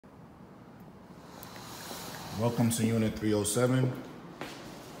Welcome to Unit 307.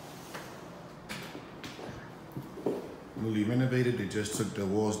 Newly renovated. They just took the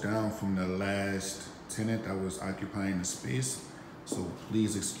walls down from the last tenant that was occupying the space. So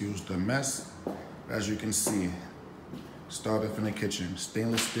please excuse the mess. As you can see, start off in the kitchen.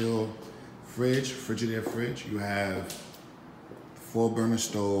 Stainless steel fridge, Frigidaire fridge. You have 4-burner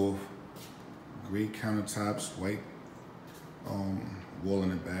stove, great countertops, white wall in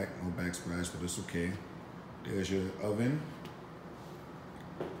the back, no backsplash, but it's okay. There's your oven.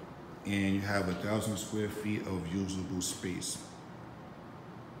 And you have 1,000 square feet of usable space.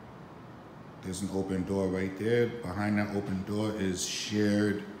 There's an open door right there. Behind that open door is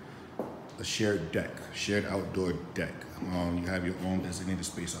a shared deck, shared outdoor deck. You have your own designated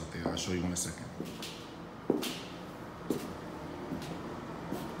space out there. I'll show you in a second.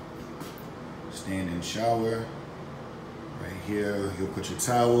 Stand-in shower. Right here, you'll put your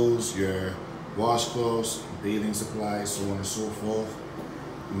towels, your washcloths, bathing supplies, so on and so forth.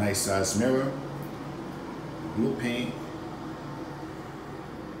 Nice size mirror, blue paint.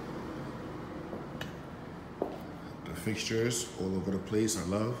 The fixtures all over the place, I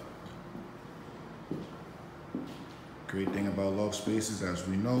love. Great thing about loft spaces, as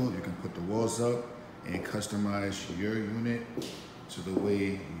we know, you can put the walls up and customize your unit to the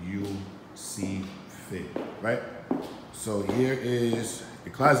way you see fit, right? So here is the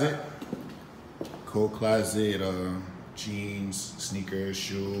closet, coat closet, jeans, sneakers,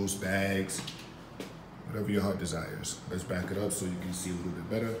 shoes, bags, whatever your heart desires. Let's back it up so you can see a little bit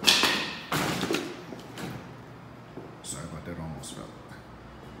better. Sorry about that, almost fell.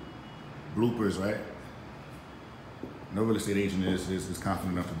 Bloopers, right? No real estate agent is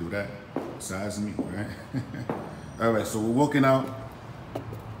confident enough to do that, besides me, right? All right, so we're walking out.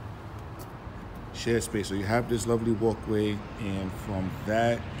 Shared space. So you have this lovely walkway, and from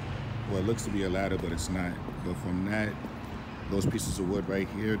that, well, it looks to be a ladder, but it's not. But from that, those pieces of wood right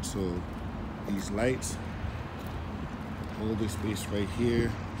here to these lights, all this space right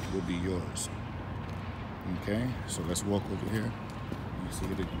here will be yours. Okay, so let's walk over here. You see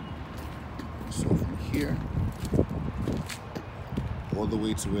it again. So from here, all the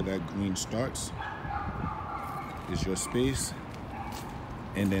way to where that green starts is your space.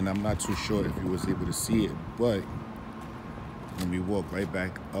 And then I'm not too sure if you was able to see it, but when we walk right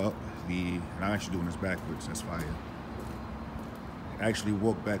back up, and I'm actually doing this backwards, that's fire. Actually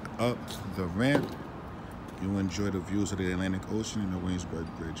walk back up the ramp, you'll enjoy the views of the Atlantic Ocean and the Williamsburg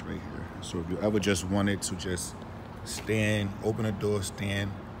Bridge right here. So if you ever just wanted to just stand, open the door,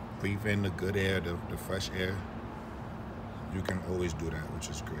 stand, breathe in the good air, the fresh air, you can always do that, which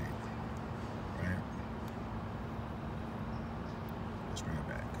is great, right? Let's bring it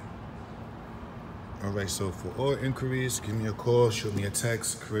back. All right, so for all inquiries, give me a call, shoot me a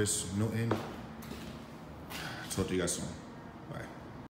text, Chris Newton. Talk to you guys soon. Bye.